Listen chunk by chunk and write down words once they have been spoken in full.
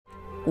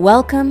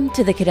Welcome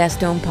to the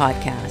Cadestone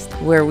Podcast,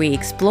 where we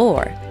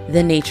explore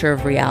the nature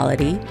of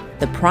reality,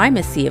 the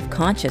primacy of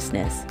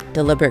consciousness,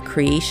 deliberate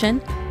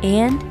creation,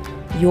 and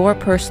your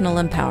personal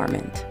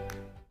empowerment.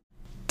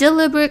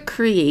 Deliberate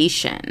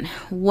creation,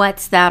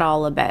 what's that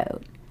all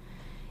about?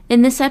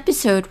 In this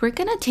episode, we're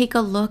going to take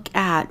a look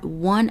at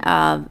one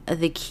of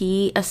the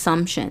key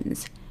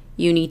assumptions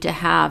you need to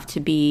have to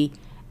be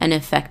an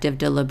effective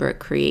deliberate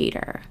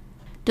creator.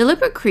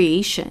 Deliberate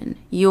creation,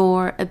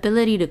 your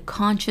ability to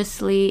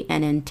consciously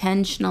and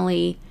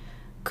intentionally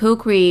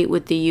co-create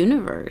with the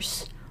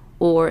universe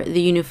or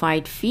the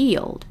unified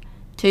field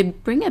to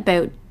bring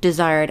about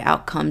desired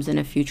outcomes in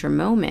a future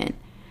moment,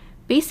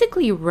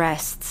 basically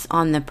rests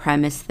on the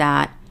premise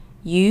that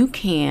you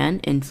can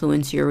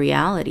influence your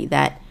reality,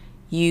 that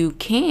you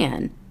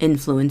can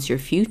influence your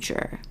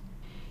future.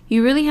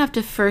 You really have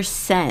to first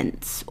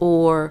sense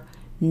or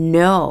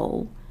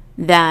know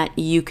that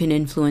you can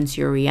influence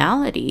your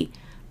reality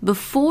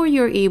before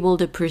you're able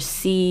to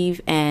perceive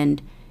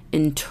and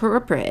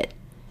interpret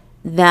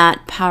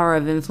that power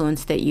of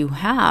influence that you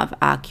have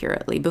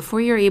accurately, before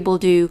you're able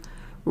to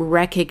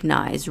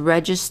recognize,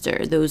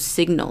 register those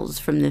signals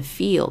from the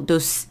field,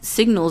 those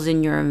signals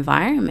in your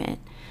environment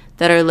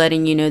that are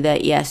letting you know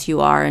that yes,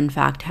 you are in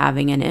fact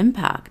having an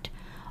impact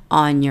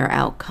on your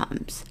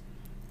outcomes.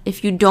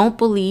 If you don't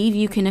believe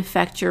you can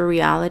affect your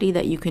reality,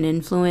 that you can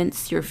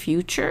influence your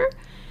future,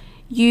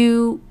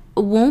 you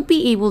won't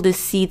be able to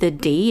see the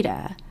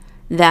data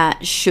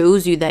that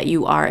shows you that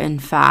you are in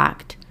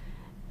fact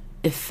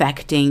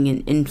affecting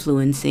and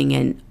influencing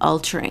and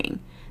altering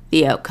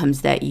the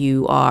outcomes that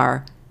you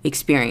are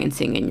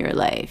experiencing in your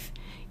life.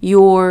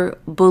 Your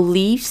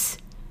beliefs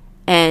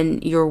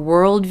and your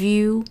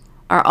worldview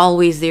are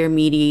always there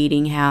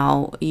mediating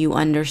how you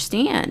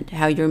understand,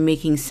 how you're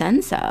making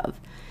sense of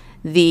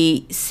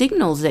the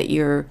signals that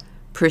you're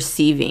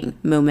perceiving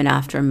moment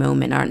after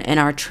moment and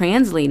are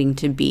translating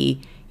to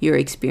be your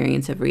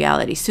experience of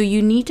reality. So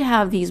you need to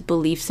have these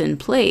beliefs in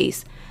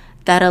place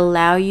that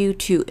allow you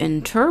to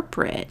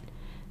interpret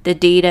the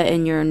data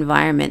in your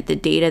environment, the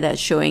data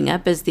that's showing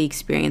up as the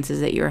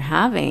experiences that you're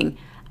having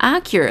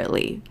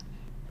accurately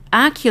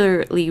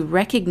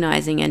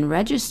recognizing and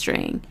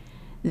registering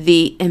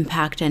the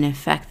impact and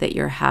effect that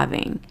you're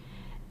having,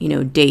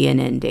 day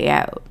in and day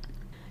out.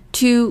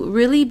 To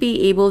really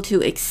be able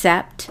to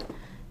accept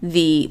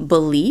the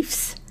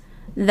beliefs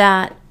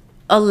that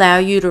allow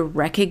you to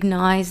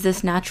recognize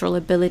this natural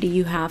ability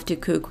you have to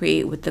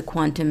co-create with the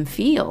quantum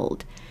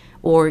field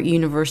or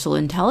universal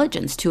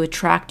intelligence, to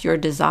attract your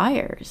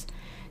desires,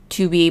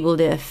 to be able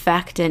to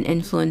affect and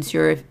influence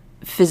your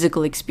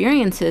physical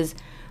experiences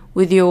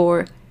with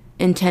your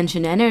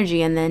intention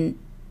energy, and then,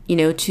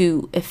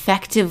 to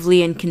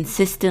effectively and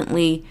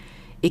consistently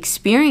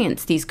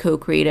experience these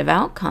co-creative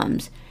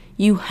outcomes,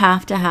 you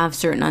have to have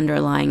certain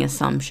underlying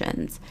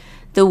assumptions.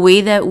 The way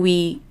that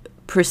we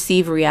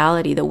perceive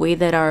reality, the way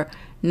that our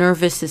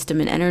nervous system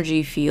and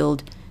energy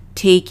field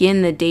take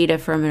in the data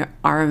from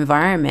our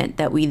environment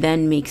that we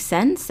then make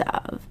sense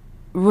of,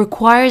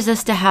 requires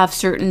us to have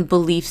certain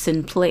beliefs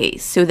in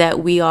place so that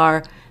we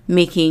are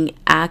making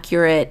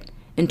accurate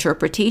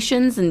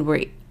interpretations and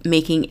we're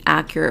making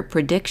accurate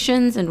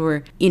predictions and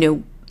we're,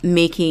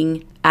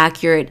 making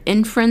accurate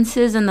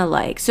inferences and the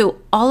like. So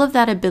all of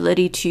that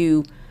ability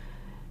to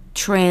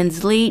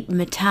translate,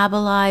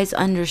 metabolize,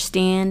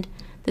 understand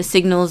the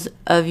signals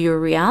of your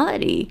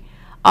reality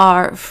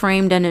are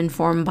framed and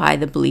informed by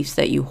the beliefs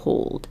that you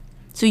hold.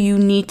 So you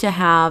need to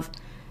have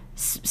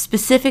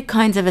specific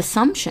kinds of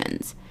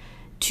assumptions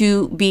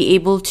to be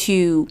able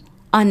to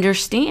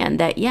understand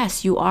that,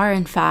 yes, you are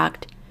in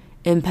fact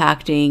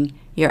impacting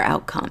your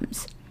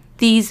outcomes.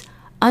 These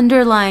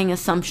underlying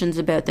assumptions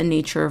about the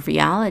nature of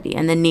reality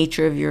and the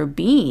nature of your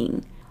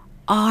being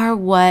are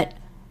what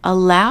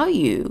allow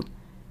you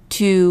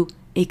to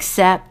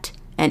accept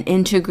and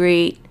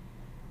integrate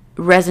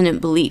resonant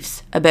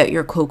beliefs about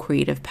your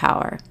co-creative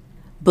power.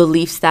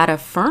 Beliefs that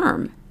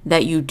affirm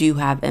that you do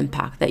have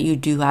impact, that you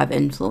do have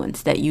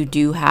influence, that you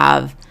do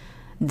have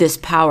this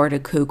power to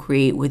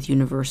co-create with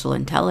universal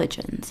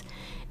intelligence.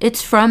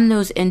 It's from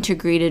those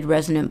integrated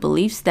resonant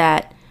beliefs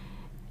that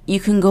you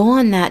can go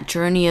on that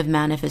journey of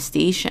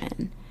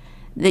manifestation,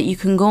 that you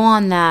can go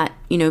on that,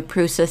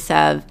 process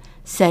of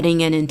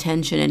setting an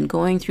intention and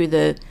going through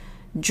the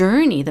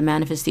journey, the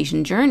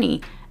manifestation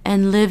journey,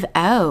 and live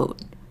out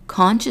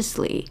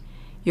consciously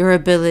your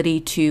ability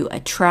to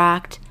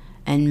attract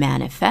and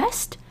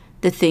manifest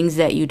the things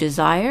that you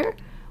desire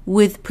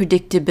with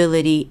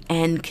predictability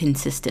and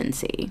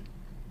consistency.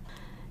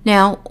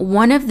 Now,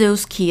 one of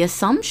those key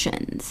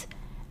assumptions,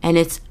 and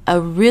it's a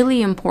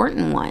really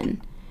important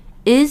one,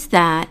 is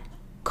that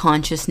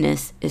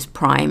consciousness is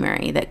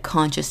primary, that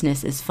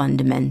consciousness is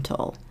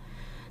fundamental.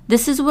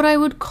 This is what I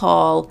would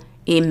call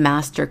a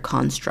master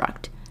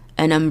construct,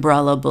 an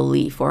umbrella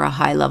belief, or a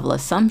high-level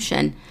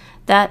assumption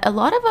that a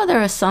lot of other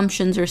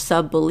assumptions or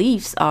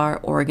sub-beliefs are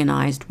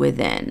organized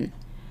within.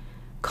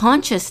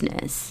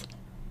 Consciousness,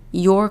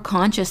 your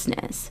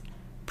consciousness,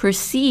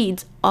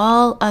 precedes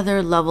all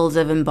other levels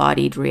of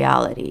embodied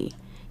reality.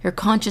 Your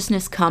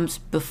consciousness comes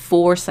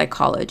before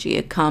psychology.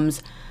 It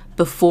comes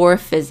before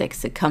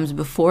physics. It comes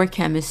before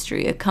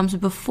chemistry. It comes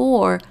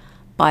before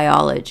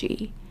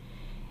biology.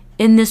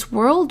 In this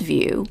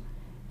worldview,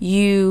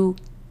 you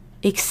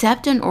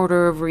accept an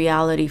order of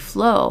reality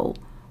flow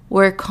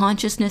where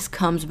consciousness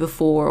comes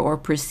before or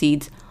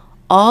precedes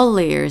all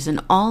layers and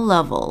all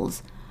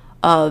levels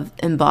of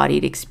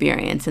embodied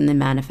experience in the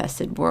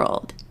manifested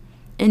world.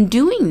 In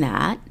doing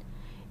that,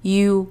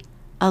 you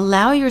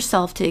allow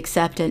yourself to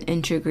accept and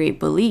integrate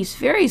beliefs,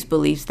 various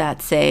beliefs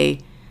that say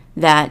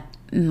that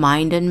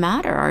mind and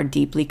matter are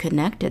deeply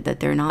connected, that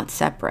they're not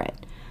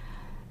separate,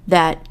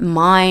 that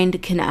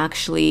mind can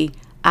actually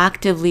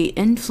actively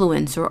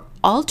influence or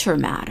alter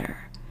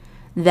matter,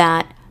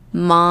 that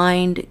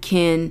mind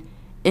can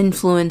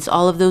influence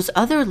all of those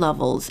other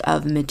levels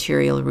of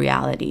material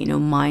reality.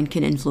 Mind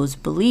can influence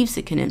beliefs,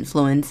 it can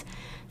influence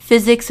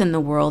physics in the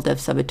world of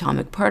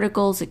subatomic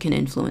particles, it can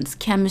influence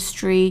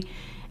chemistry,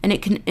 and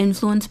it can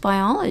influence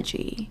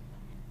biology.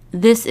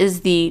 This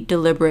is the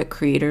deliberate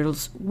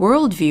creator's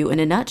worldview in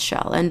a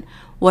nutshell, and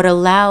what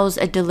allows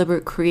a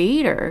deliberate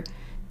creator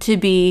to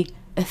be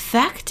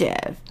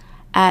effective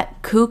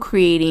at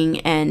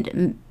co-creating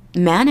and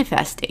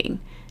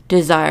manifesting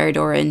desired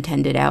or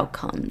intended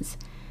outcomes.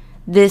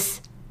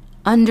 This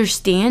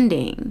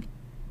understanding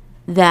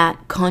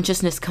that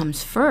consciousness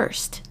comes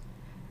first,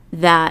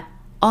 that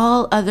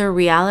all other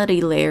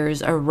reality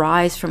layers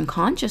arise from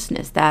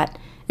consciousness, that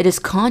it is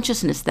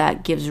consciousness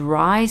that gives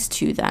rise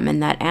to them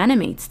and that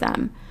animates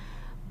them,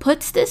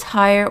 puts this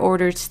higher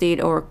ordered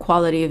state or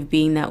quality of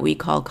being that we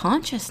call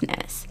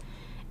consciousness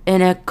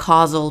in a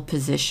causal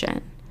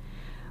position.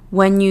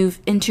 When you've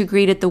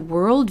integrated the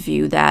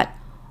worldview that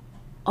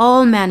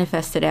all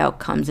manifested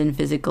outcomes in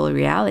physical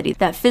reality,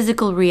 that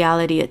physical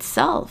reality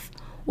itself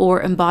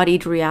or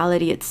embodied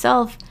reality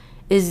itself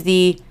is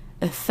the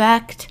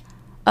effect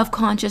of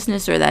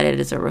consciousness, or that it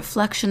is a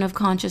reflection of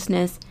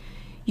consciousness,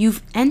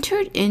 you've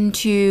entered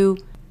into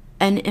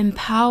an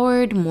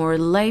empowered, more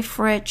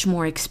life-rich,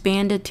 more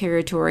expanded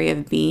territory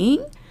of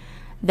being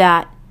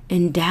that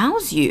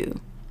endows you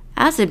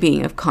as a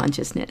being of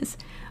consciousness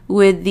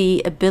with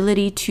the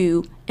ability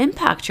to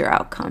impact your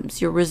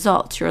outcomes, your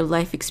results, your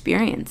life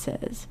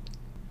experiences.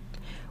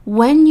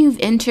 When you've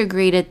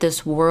integrated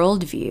this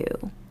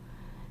worldview,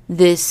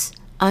 this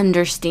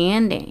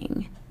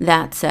understanding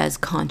that says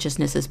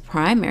consciousness is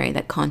primary,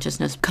 that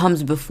consciousness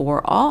comes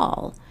before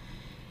all,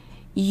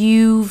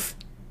 you've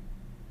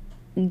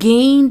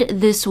gained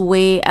this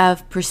way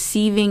of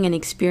perceiving and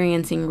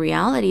experiencing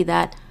reality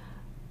that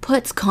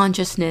puts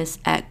consciousness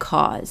at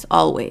cause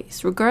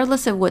always,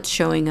 regardless of what's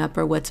showing up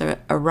or what's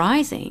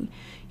arising.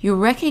 You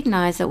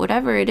recognize that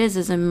whatever it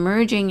is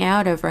emerging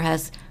out of or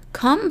has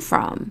come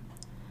from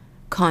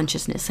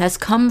consciousness, has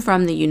come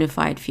from the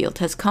unified field,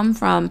 has come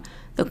from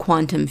the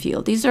quantum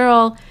field. These are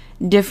all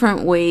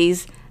different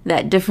ways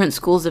that different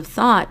schools of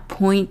thought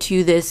point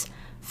to this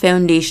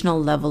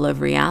foundational level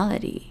of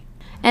reality.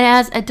 And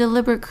as a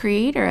deliberate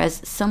creator,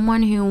 as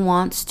someone who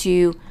wants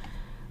to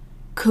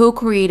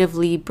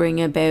co-creatively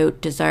bring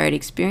about desired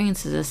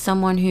experiences, as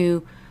someone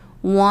who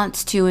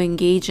wants to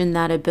engage in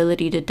that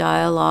ability to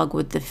dialogue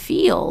with the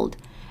field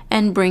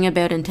and bring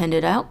about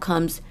intended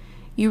outcomes,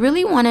 you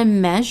really want to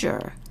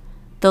measure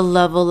the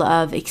level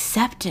of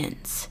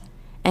acceptance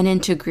and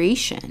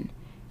integration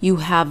you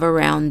have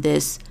around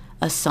this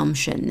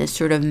assumption, this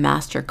sort of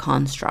master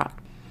construct.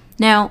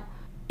 Now,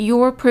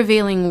 your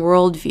prevailing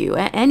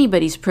worldview,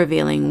 anybody's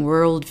prevailing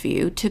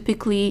worldview,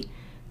 typically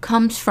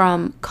comes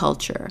from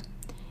culture.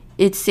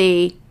 It's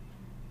a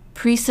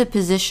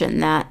presupposition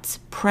that's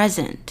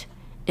present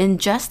in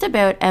just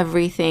about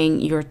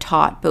everything you're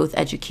taught, both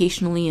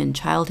educationally in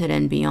childhood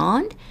and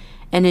beyond,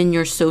 and in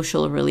your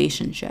social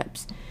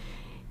relationships.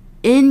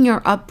 In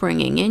your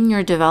upbringing, in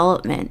your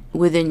development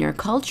within your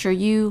culture,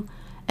 you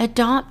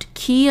adopt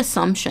key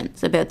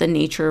assumptions about the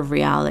nature of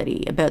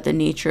reality, about the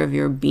nature of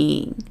your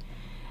being,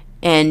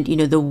 and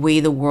the way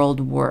the world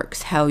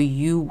works, how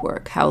you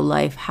work, how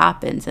life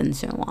happens, and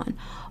so on.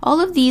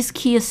 All of these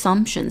key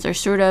assumptions are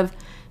sort of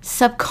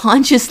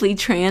subconsciously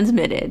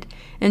transmitted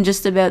in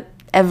just about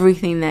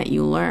everything that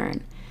you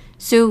learn.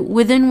 So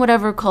within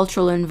whatever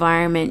cultural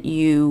environment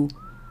you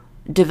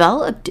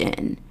developed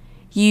in,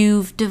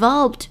 you've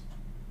developed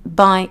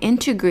by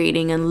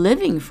integrating and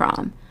living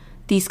from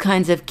these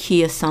kinds of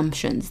key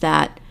assumptions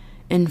that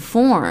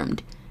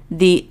informed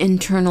the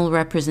internal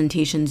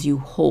representations you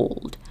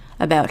hold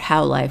about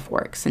how life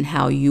works and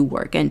how you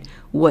work and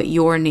what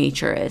your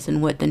nature is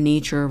and what the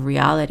nature of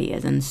reality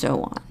is and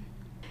so on.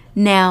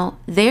 Now,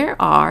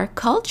 there are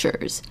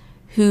cultures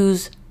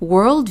whose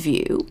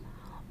worldview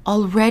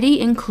already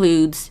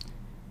includes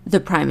the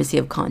primacy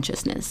of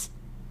consciousness.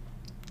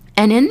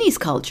 And in these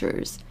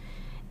cultures,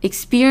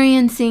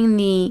 experiencing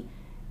the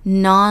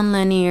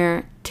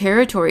nonlinear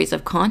territories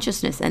of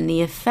consciousness and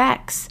the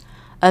effects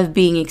of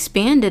being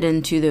expanded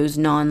into those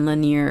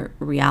nonlinear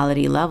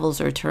reality levels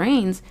or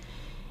terrains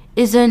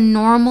is a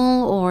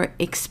normal or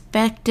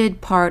expected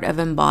part of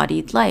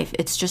embodied life.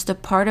 It's just a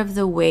part of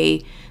the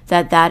way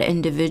that that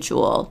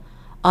individual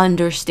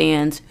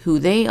understands who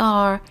they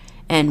are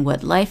and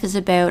what life is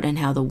about and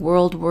how the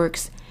world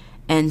works,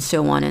 and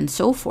so on and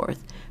so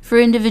forth. For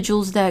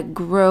individuals that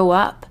grow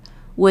up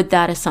with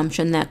that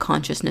assumption that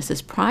consciousness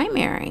is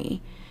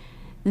primary,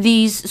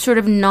 these sort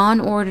of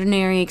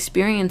non-ordinary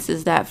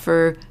experiences that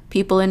for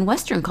people in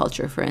Western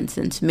culture, for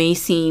instance, may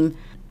seem,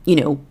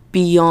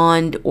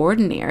 beyond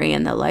ordinary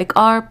and the like,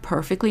 are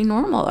perfectly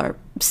normal, are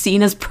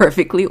seen as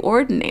perfectly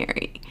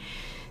ordinary.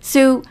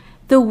 So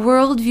the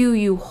worldview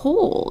you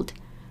hold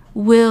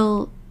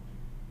will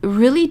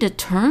really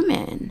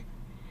determine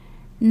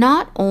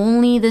not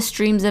only the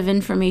streams of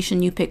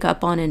information you pick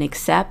up on and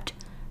accept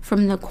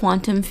from the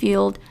quantum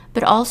field,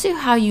 but also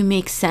how you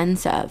make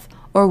sense of,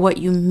 or what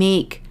you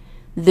make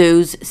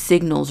those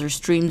signals or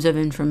streams of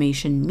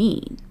information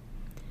mean.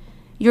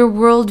 Your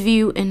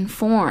worldview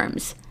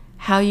informs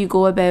how you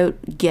go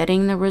about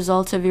getting the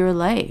results of your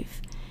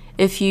life.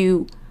 If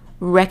you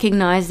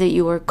recognize that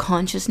you are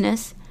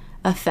consciousness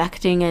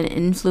affecting and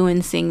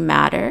influencing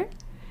matter,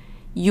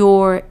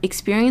 your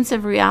experience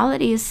of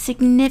reality is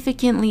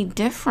significantly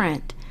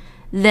different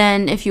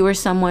than if you were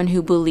someone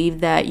who believed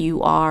that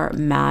you are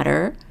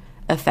matter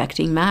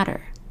affecting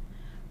matter.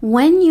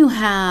 When you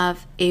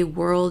have a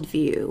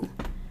worldview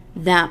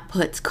that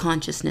puts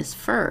consciousness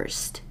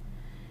first,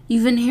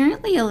 you've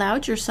inherently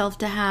allowed yourself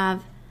to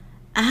have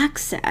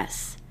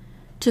access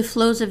to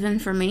flows of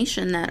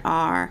information that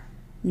are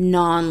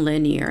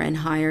non-linear and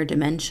higher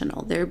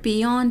dimensional. They're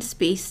beyond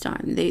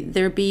space-time.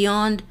 They're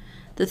beyond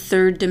the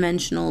third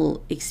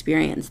dimensional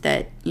experience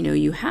that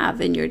you have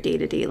in your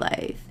day-to-day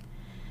life.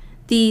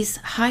 These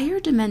higher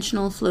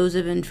dimensional flows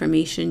of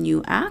information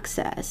you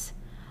access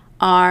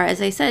are,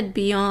 as I said,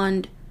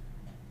 beyond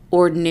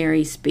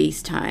ordinary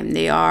space-time.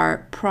 They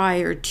are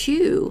prior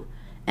to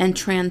and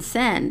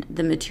transcend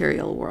the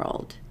material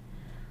world.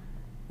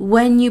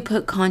 When you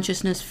put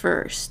consciousness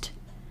first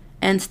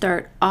and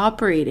start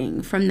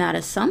operating from that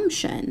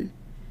assumption,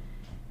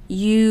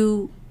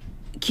 you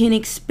can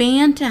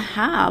expand to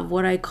have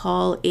what I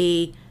call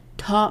a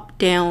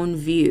top-down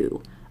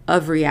view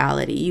of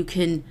reality. You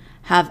can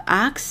have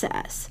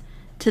access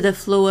to the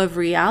flow of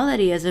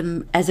reality as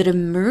it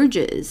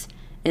emerges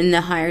in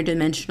the higher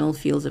dimensional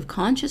fields of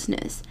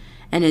consciousness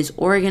and is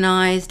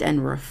organized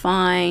and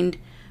refined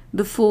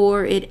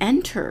before it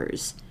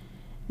enters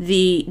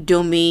the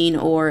domain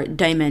or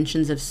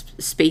dimensions of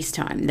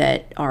space-time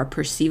that are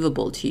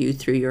perceivable to you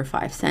through your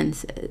five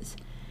senses.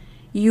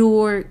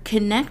 You're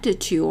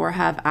connected to or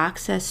have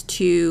access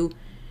to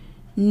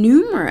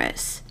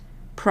numerous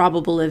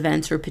probable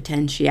events or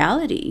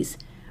potentialities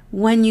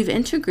when you've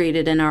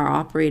integrated and are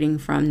operating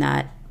from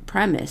that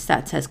premise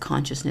that says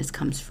consciousness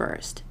comes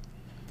first.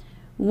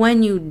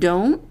 When you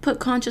don't put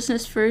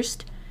consciousness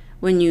first,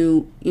 when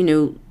you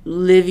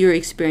live your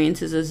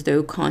experiences as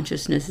though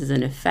consciousness is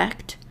an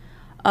effect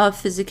of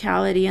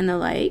physicality and the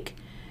like,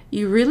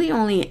 you really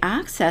only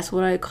access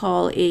what I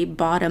call a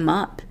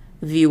bottom-up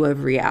view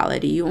of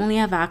reality. You only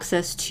have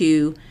access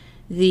to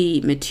the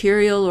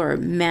material or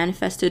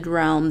manifested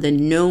realm, the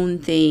known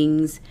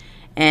things,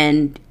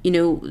 and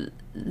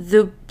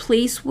the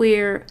place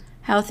where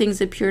how things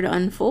appear to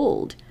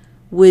unfold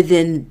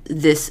within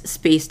this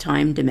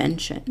space-time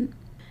dimension.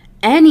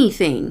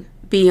 Anything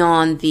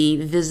beyond the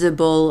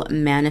visible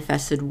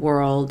manifested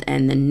world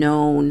and the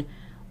known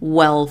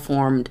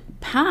well-formed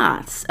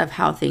paths of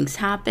how things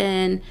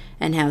happen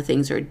and how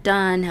things are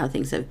done, how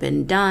things have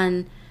been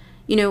done,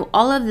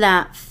 all of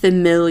that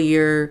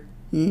familiar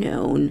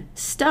known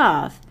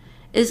stuff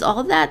is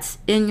all that's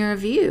in your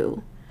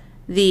view.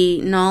 The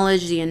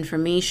knowledge, the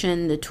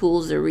information, the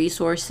tools, the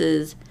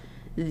resources,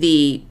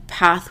 the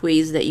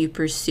pathways that you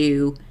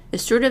pursue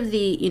is sort of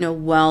the,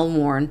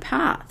 well-worn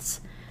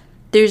paths.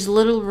 There's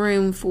little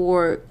room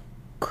for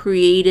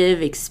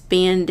creative,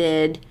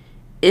 expanded,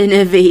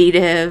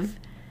 innovative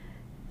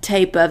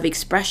type of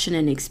expression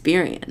and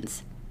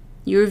experience.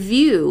 Your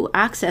view,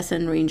 access,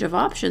 and range of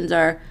options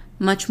are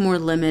much more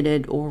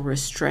limited or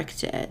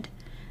restricted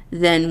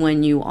than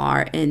when you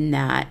are in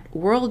that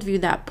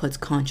worldview that puts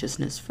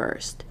consciousness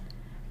first.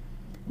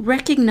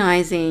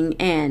 Recognizing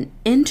and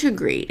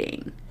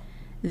integrating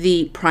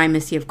the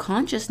primacy of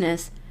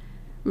consciousness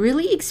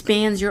really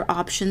expands your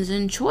options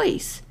and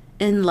choice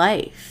in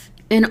life,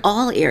 in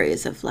all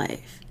areas of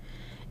life.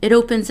 It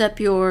opens up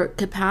your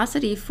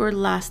capacity for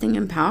lasting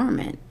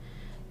empowerment,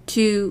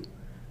 to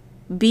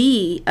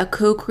be a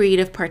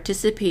co-creative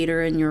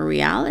participator in your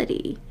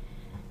reality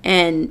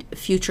and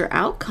future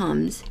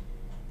outcomes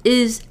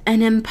is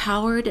an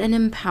empowered and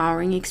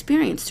empowering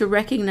experience. To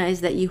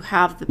recognize that you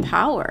have the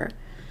power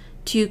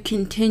to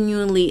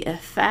continually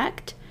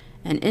affect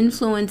and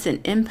influence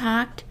and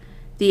impact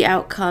the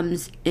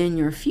outcomes in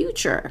your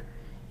future,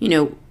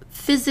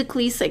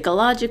 physically,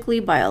 psychologically,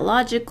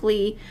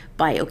 biologically,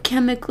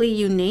 biochemically,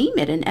 you name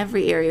it, in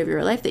every area of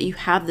your life, that you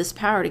have this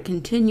power to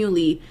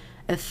continually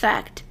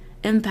affect,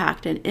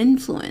 impact, and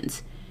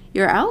influence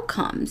your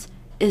outcomes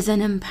is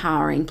an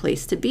empowering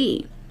place to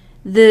be.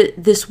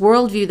 This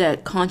worldview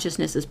that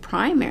consciousness is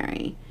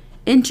primary,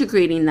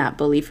 integrating that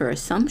belief or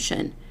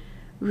assumption,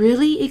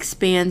 really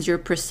expands your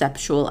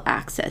perceptual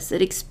access.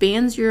 It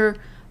expands your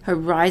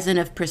horizon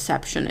of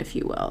perception, if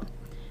you will.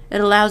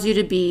 It allows you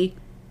to be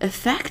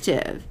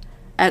effective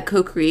at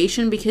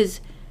co-creation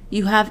because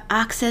you have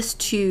access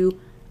to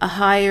a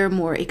higher,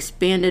 more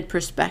expanded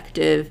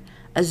perspective,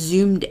 a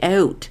zoomed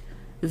out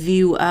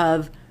view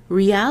of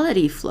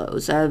reality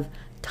flows, of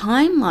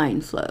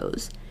timeline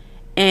flows,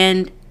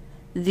 and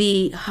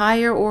the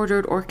higher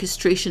ordered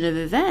orchestration of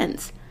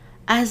events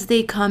as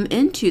they come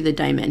into the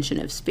dimension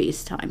of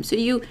space-time. So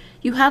you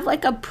have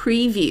like a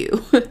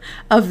preview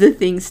of the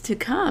things to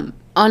come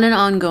on an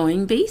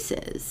ongoing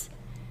basis.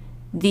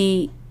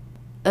 The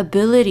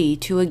ability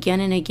to again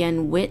and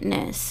again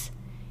witness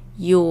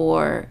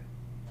your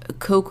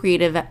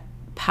co-creative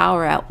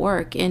power at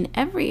work in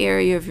every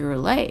area of your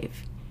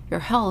life,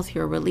 your health,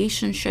 your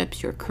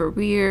relationships, your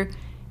career,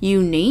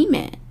 you name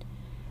it,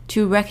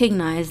 to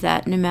recognize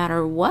that no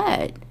matter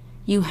what,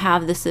 you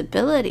have this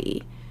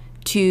ability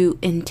to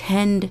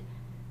intend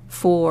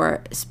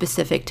for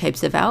specific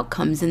types of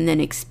outcomes and then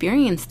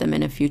experience them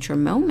in a future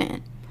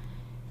moment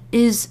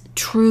is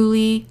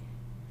truly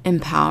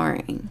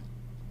empowering.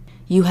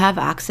 You have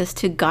access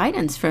to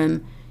guidance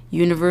from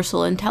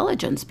universal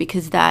intelligence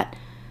because that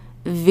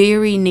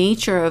very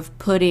nature of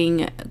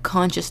putting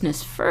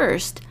consciousness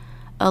first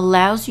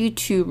allows you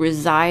to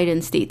reside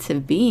in states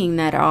of being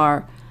that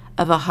are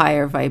of a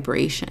higher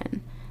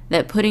vibration.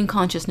 That putting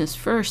consciousness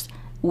first,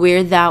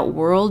 where that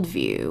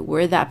worldview,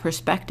 where that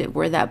perspective,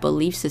 where that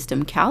belief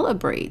system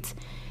calibrates,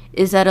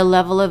 is at a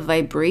level of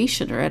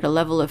vibration or at a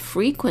level of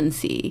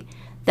frequency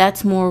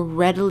that's more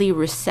readily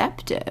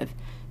receptive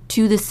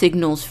to the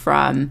signals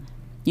from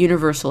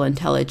universal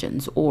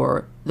intelligence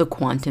or the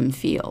quantum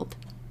field.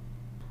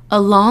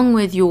 Along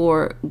with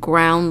your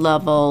ground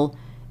level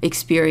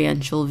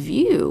experiential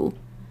view,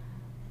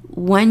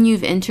 when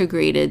you've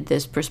integrated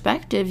this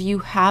perspective, you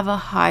have a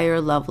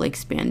higher level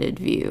expanded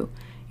view.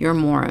 You're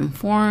more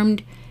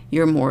informed,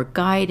 you're more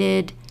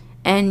guided,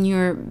 and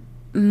you're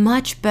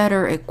much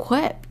better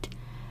equipped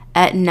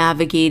at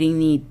navigating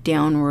the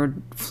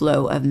downward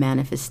flow of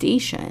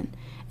manifestation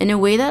in a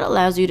way that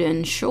allows you to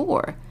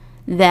ensure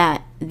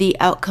that the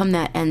outcome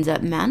that ends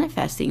up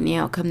manifesting, the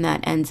outcome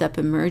that ends up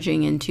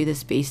emerging into the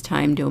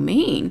space-time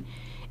domain,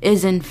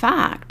 is in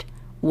fact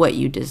what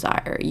you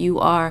desire. You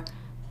are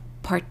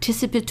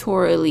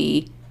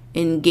participatorily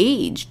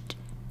engaged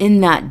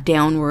in that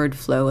downward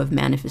flow of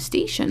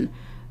manifestation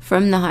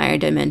from the higher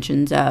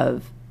dimensions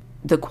of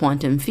the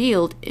quantum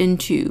field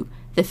into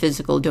the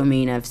physical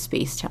domain of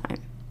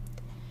space-time.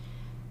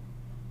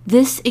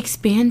 This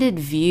expanded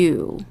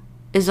view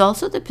is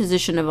also the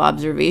position of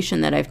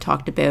observation that I've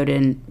talked about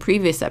in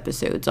previous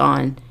episodes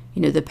on,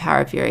 the power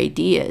of your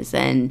ideas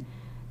and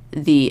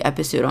the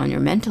episode on your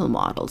mental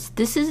models.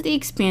 This is the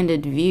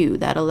expanded view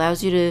that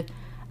allows you to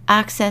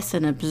access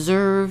and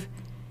observe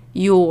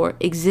your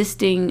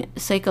existing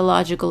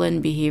psychological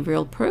and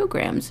behavioral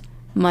programs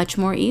much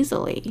more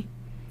easily.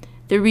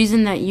 The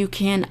reason that you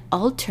can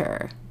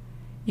alter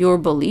your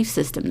belief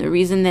system, the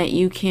reason that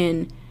you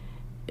can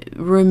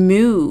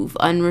remove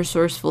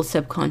unresourceful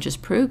subconscious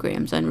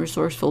programs,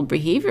 unresourceful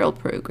behavioral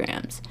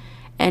programs,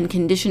 and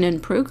condition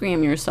and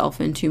program yourself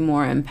into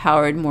more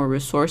empowered, more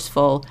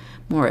resourceful,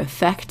 more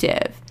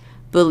effective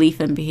belief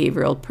and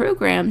behavioral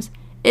programs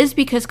is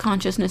because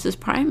consciousness is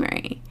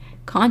primary.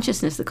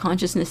 Consciousness, the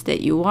consciousness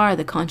that you are,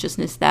 the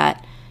consciousness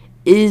that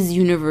is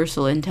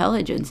universal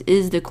intelligence,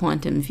 is the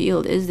quantum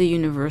field, is the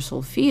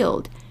universal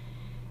field,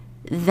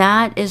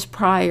 that is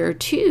prior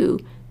to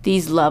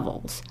these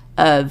levels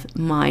of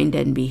mind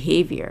and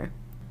behavior.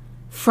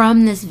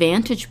 From this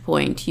vantage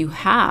point you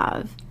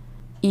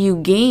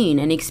gain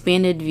an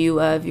expanded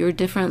view of your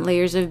different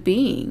layers of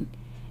being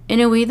in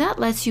a way that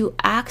lets you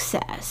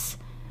access,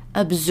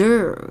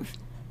 observe,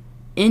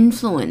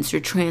 influence, or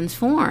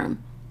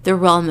transform the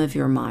realm of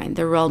your mind,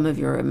 the realm of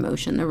your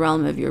emotion, the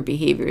realm of your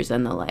behaviors,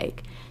 and the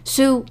like.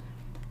 So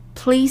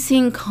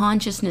placing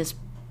consciousness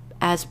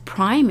as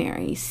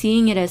primary,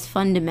 seeing it as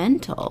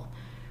fundamental,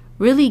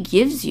 really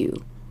gives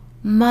you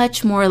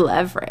much more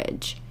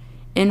leverage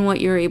in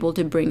what you're able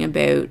to bring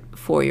about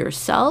for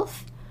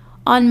yourself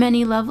on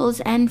many levels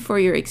and for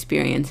your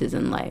experiences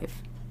in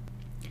life.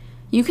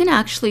 You can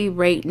actually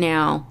right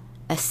now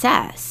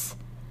assess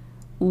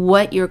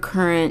what your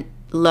current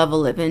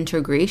level of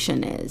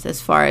integration is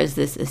as far as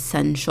this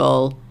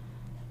essential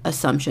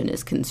assumption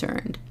is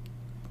concerned.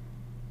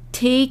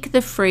 Take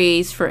the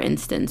phrase, for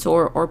instance,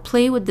 or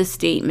play with the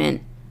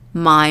statement,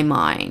 my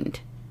mind.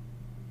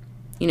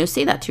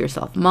 Say that to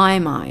yourself, my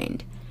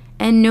mind.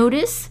 And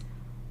notice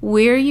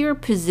where you're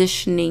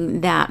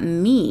positioning that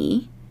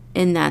me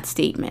in that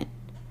statement.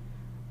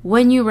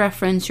 When you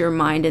reference your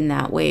mind in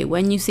that way,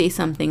 when you say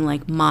something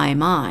like my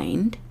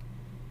mind,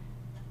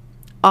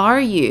 are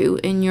you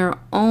in your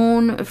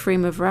own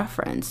frame of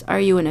reference? Are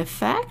you an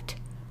effect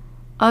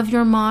of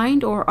your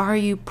mind or are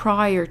you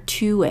prior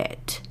to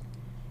it?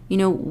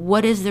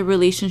 What is the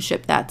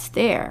relationship that's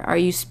there? Are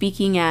you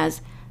speaking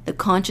as the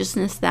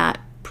consciousness that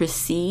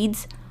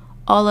precedes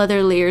all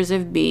other layers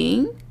of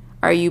being?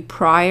 Are you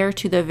prior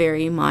to the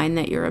very mind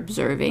that you're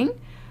observing?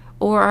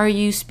 Or are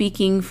you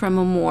speaking from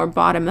a more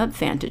bottom-up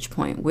vantage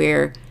point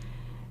where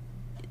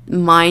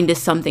mind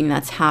is something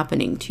that's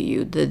happening to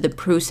you? The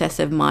process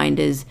of mind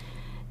is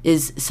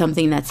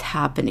something that's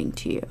happening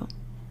to you.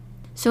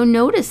 So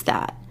notice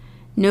that.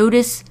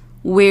 Notice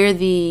where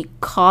the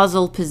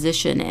causal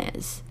position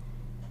is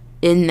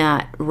in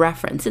that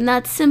reference, in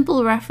that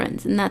simple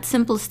reference, in that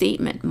simple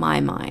statement, my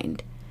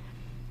mind.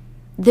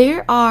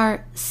 There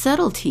are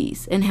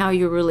subtleties in how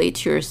you relate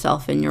to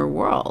yourself in your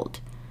world.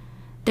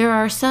 There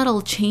are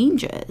subtle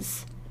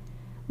changes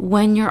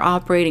when you're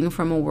operating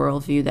from a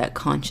worldview that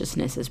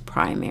consciousness is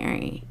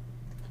primary.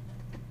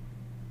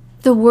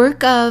 The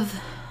work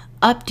of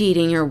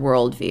updating your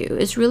worldview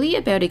is really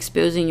about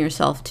exposing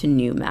yourself to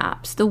new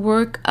maps. The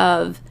work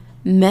of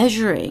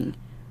measuring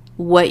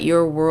what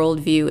your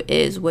worldview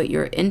is, what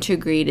your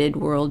integrated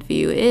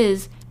worldview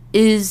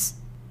is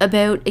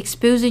about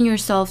exposing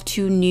yourself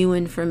to new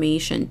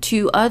information,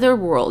 to other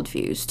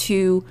worldviews,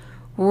 to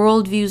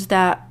worldviews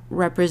that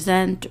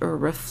represent or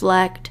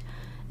reflect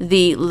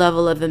the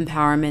level of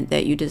empowerment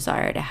that you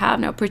desire to have.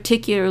 Now,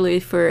 particularly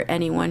for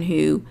anyone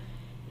who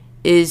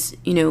is,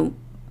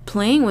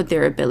 playing with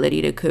their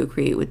ability to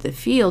co-create with the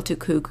field, to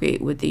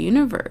co-create with the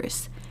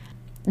universe,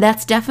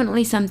 that's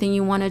definitely something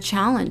you want to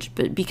challenge.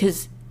 But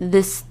because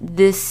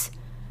this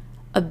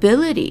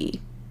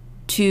ability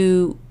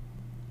to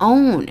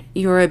own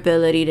your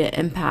ability to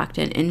impact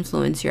and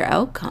influence your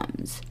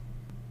outcomes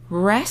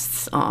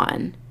rests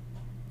on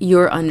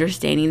your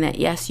understanding that,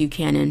 yes, you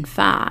can in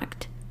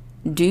fact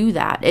do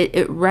that.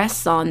 It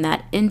rests on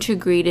that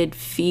integrated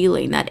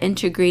feeling, that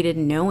integrated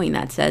knowing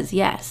that says,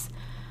 yes,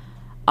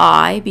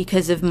 I,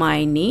 because of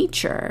my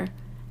nature,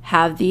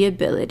 have the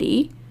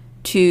ability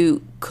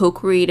to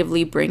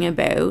co-creatively bring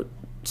about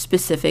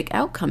specific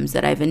outcomes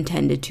that I've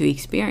intended to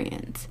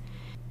experience.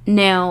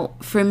 Now,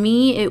 for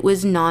me, it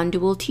was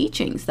non-dual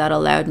teachings that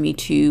allowed me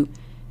to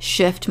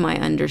shift my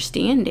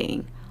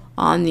understanding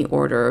on the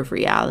order of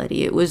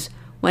reality. It was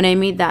when I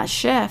made that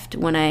shift,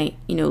 when I,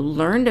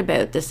 learned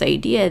about this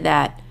idea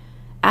that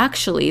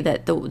actually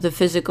that the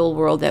physical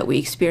world that we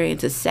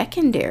experience is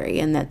secondary,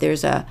 and that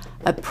there's a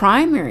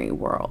primary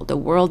world, a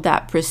world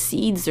that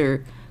precedes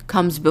or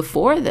comes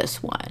before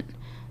this one,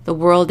 the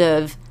world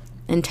of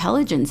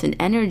intelligence and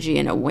energy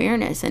and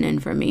awareness and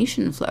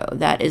information flow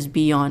that is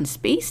beyond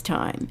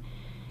space-time.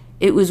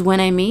 It was when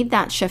I made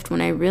that shift,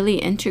 when I really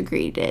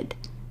integrated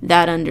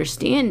that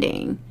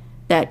understanding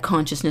that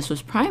consciousness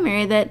was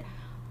primary, that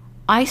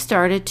I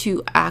started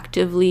to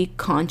actively,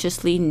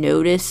 consciously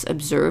notice,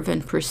 observe,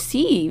 and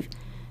perceive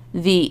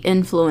the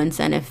influence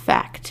and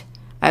effect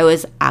I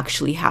was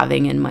actually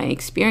having in my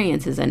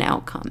experiences and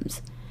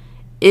outcomes.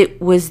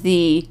 It was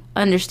the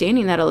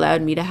understanding that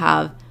allowed me to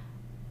have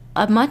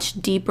a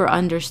much deeper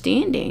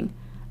understanding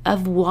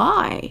of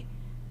why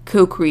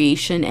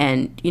co-creation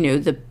and,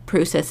 the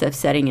process of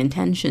setting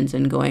intentions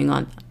and going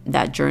on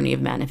that journey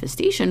of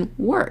manifestation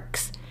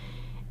works.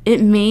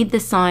 It made the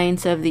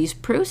science of these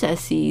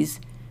processes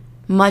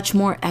much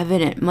more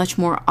evident, much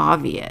more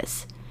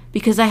obvious,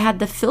 because I had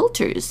the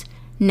filters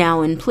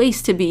now in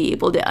place to be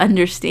able to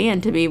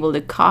understand, to be able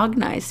to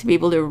cognize, to be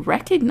able to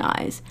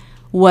recognize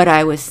what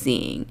I was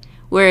seeing.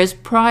 Whereas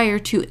prior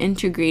to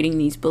integrating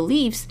these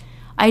beliefs,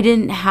 I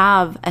didn't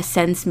have a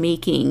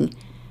sense-making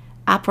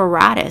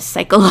apparatus,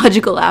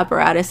 psychological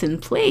apparatus in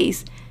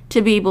place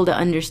to be able to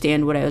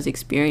understand what I was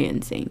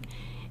experiencing.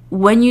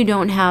 When you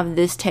don't have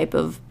this type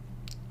of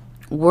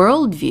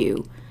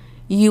worldview,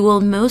 you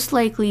will most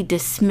likely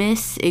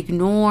dismiss,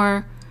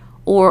 ignore,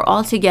 or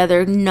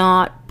altogether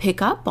not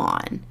pick up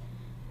on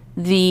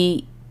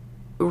the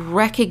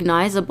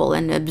recognizable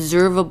and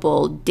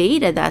observable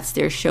data that's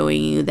there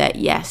showing you that,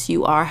 yes,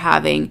 you are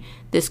having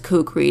this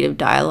co-creative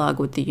dialogue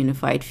with the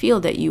unified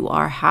field, that you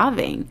are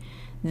having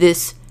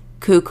this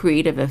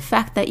co-creative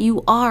effect, that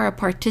you are a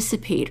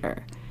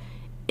participator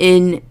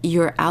in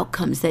your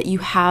outcomes, that you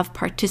have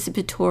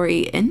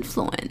participatory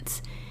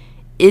influence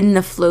in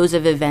the flows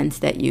of events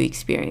that you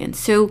experience.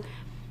 So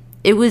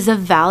it was a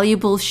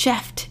valuable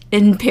shift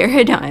in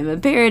paradigm, a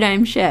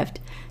paradigm shift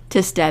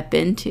to step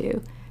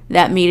into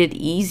that made it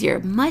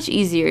easier, much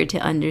easier to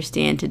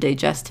understand, to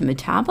digest, to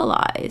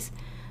metabolize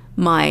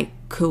my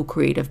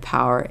co-creative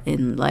power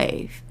in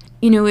life.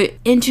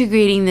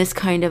 Integrating this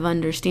kind of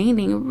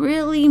understanding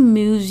really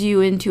moves you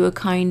into a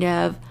kind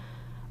of,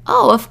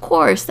 oh, of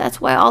course,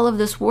 that's why all of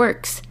this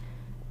works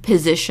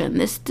position.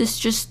 This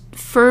just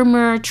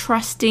firmer,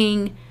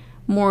 trusting,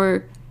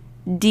 more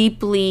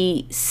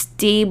deeply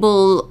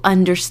stable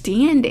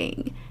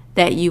understanding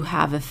that you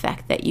have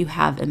effect, that you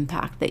have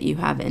impact, that you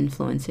have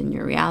influence in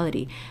your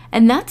reality.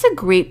 And that's a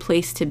great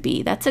place to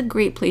be. That's a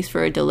great place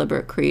for a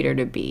deliberate creator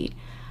to be.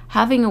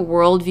 Having a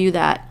worldview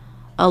that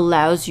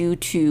allows you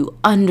to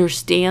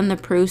understand the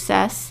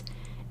process,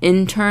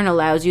 in turn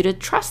allows you to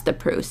trust the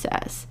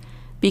process,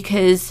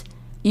 because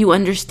you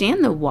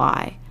understand the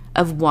why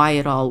of why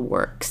it all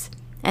works.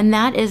 And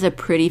that is a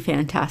pretty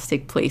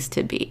fantastic place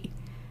to be.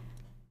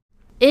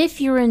 If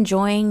you're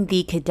enjoying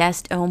the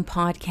Cadest Ohm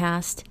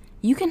podcast,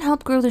 You can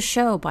help grow the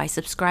show by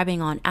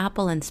subscribing on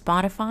Apple and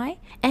Spotify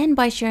and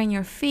by sharing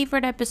your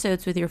favorite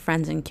episodes with your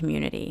friends and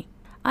community.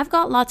 I've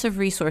got lots of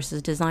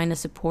resources designed to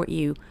support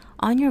you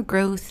on your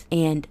growth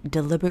and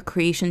deliberate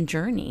creation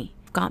journey.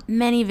 I've got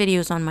many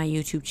videos on my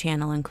YouTube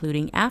channel,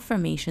 including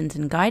affirmations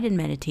and guided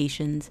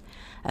meditations,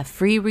 a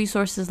free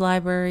resources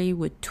library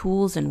with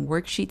tools and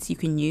worksheets you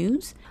can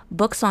use,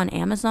 books on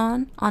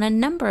Amazon on a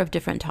number of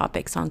different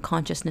topics on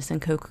consciousness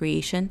and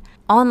co-creation,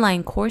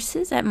 online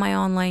courses at my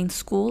online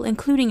school,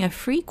 including a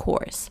free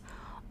course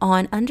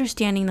on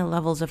understanding the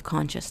levels of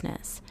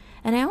consciousness.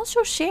 And I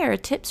also share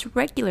tips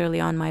regularly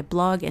on my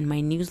blog and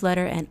my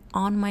newsletter and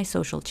on my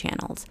social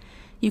channels.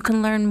 You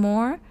can learn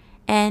more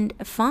and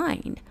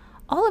find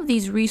all of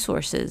these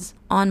resources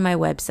on my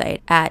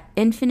website at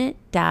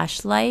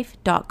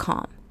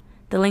infinite-life.com.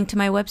 The link to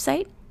my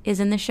website is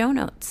in the show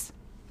notes.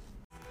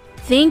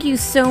 Thank you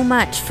so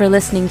much for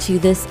listening to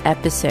this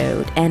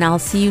episode, and I'll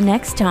see you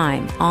next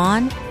time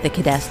on the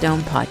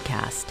Cadestone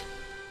Podcast.